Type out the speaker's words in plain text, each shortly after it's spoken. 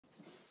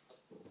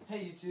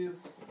Hey YouTube,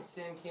 it's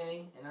Sam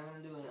Kenny, and I'm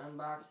going to do an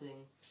unboxing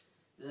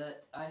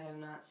that I have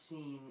not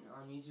seen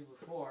on YouTube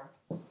before.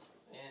 And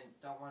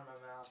don't mind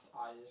my mouth,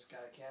 I just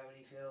got a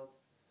cavity filled,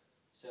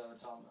 so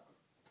it's all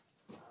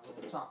done. I'm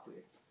going to talk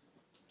weird.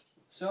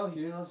 So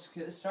here, let's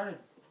get started.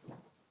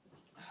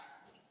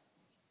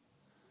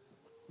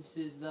 This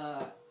is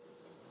the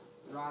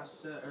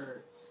Rasta,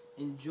 or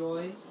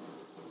Enjoi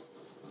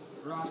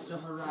Rasta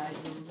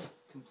Horizon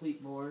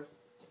complete board.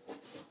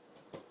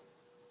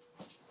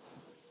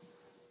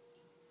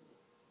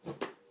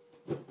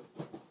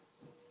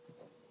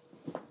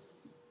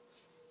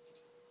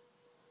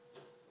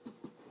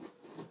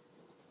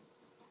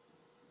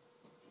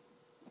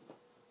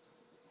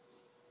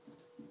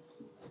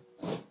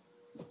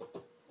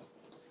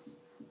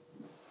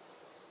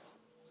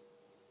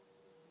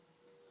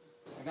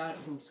 I got it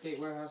from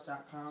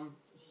skatewarehouse.com.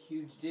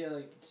 Huge deal.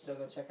 You can still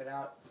go check it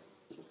out.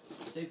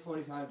 Save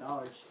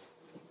 $45.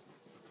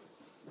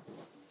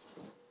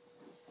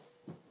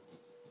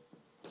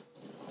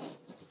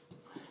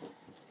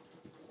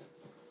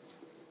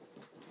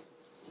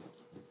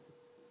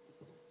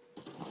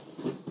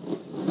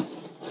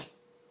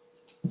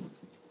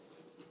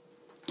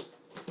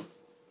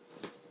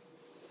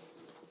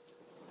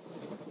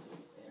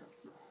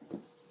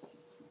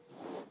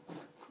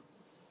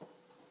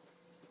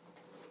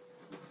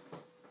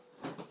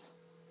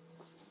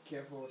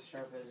 Careful with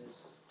sharp edges.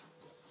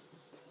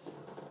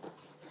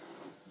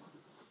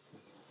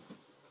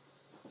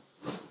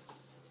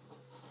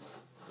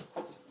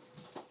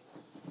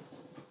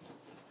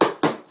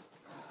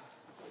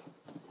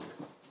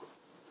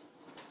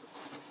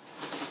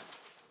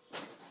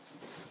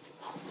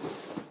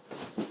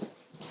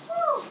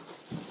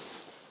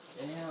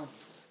 Damn.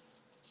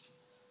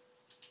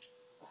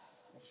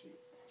 Actually.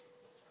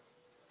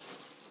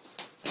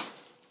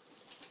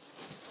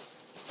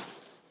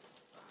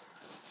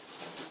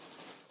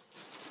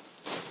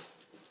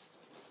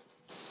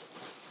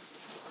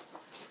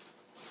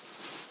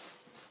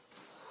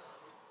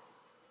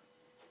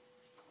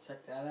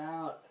 Check that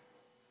out.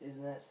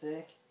 Isn't that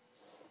sick?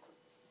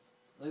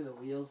 Look at the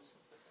wheels.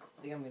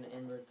 I think I'm going to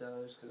invert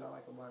those because I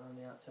like the one on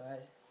the outside.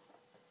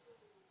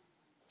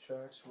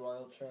 Trucks,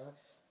 Royal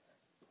trucks.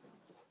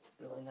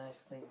 Really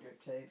nice clean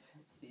grip tape.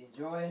 It's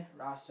the Enjoi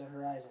Rasta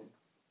Horizon.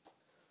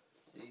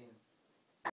 See you.